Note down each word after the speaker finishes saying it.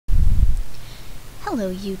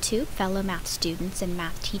Hello YouTube, fellow math students and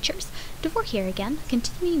math teachers. DeVore here again,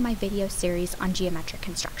 continuing my video series on geometric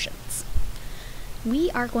constructions. We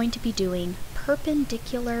are going to be doing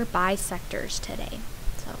perpendicular bisectors today.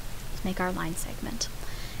 So let's make our line segment.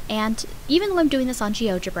 And even though I'm doing this on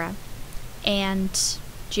Geogebra, and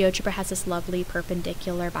Geogebra has this lovely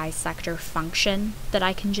perpendicular bisector function that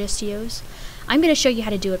I can just use, I'm going to show you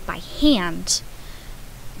how to do it by hand,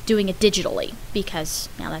 doing it digitally, because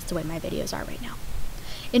now that's the way my videos are right now.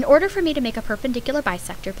 In order for me to make a perpendicular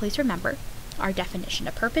bisector, please remember our definition.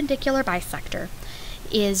 A perpendicular bisector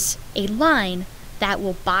is a line that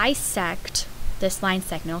will bisect this line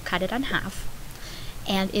segment. It'll cut it in half,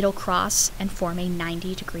 and it'll cross and form a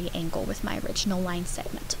 90-degree angle with my original line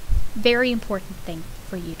segment. Very important thing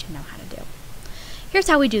for you to know how to do. Here's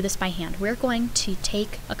how we do this by hand. We're going to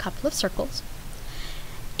take a couple of circles,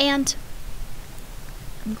 and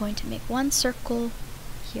I'm going to make one circle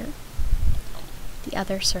here, the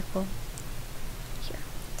other circle here.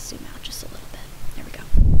 Let's zoom out just a little bit. There we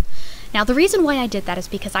go. Now the reason why I did that is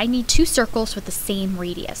because I need two circles with the same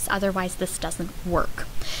radius, otherwise this doesn't work.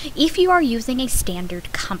 If you are using a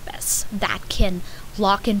standard compass that can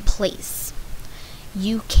lock in place,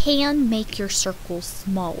 you can make your circles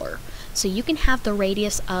smaller. So you can have the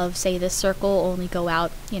radius of, say, this circle only go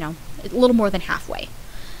out, a little more than halfway,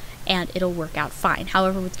 and it'll work out fine.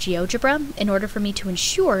 However, with Geogebra, in order for me to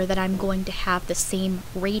ensure that I'm going to have the same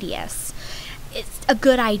radius, it's a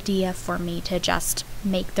good idea for me to just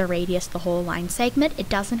make the radius the whole line segment. It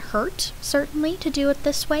doesn't hurt, certainly, to do it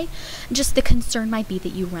this way. Just the concern might be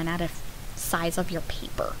that you run out of size of your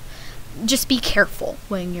paper. Just be careful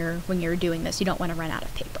when you're doing this. You don't want to run out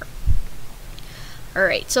of paper.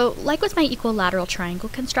 Alright, so like with my equilateral triangle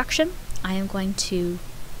construction, I am going to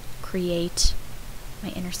create my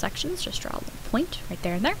intersections. Just draw a little point right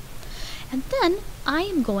there and there. And then I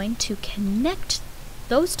am going to connect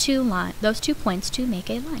those two points to make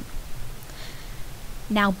a line.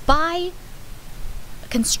 Now by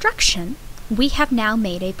construction, we have now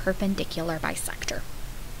made a perpendicular bisector.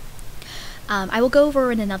 I will go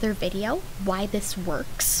over in another video why this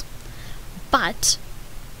works, but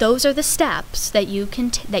those are the steps that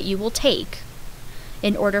you will take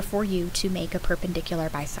in order for you to make a perpendicular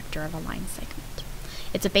bisector of a line segment.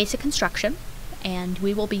 It's a basic construction, and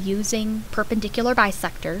we will be using perpendicular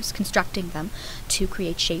bisectors, constructing them, to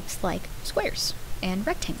create shapes like squares and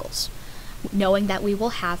rectangles, knowing that we will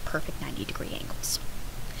have perfect 90-degree angles.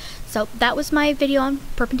 So that was my video on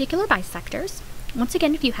perpendicular bisectors. Once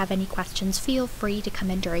again, if you have any questions, feel free to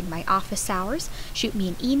come in during my office hours, shoot me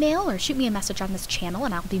an email or shoot me a message on this channel,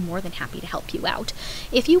 and I'll be more than happy to help you out.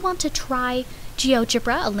 If you want to try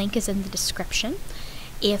Geogebra, a link is in the description.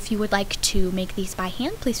 If you would like to make these by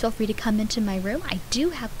hand, please feel free to come into my room. I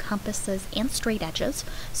do have compasses and straight edges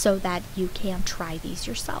so that you can try these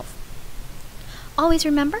yourself. Always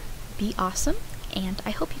remember, be awesome, and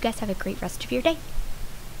I hope you guys have a great rest of your day.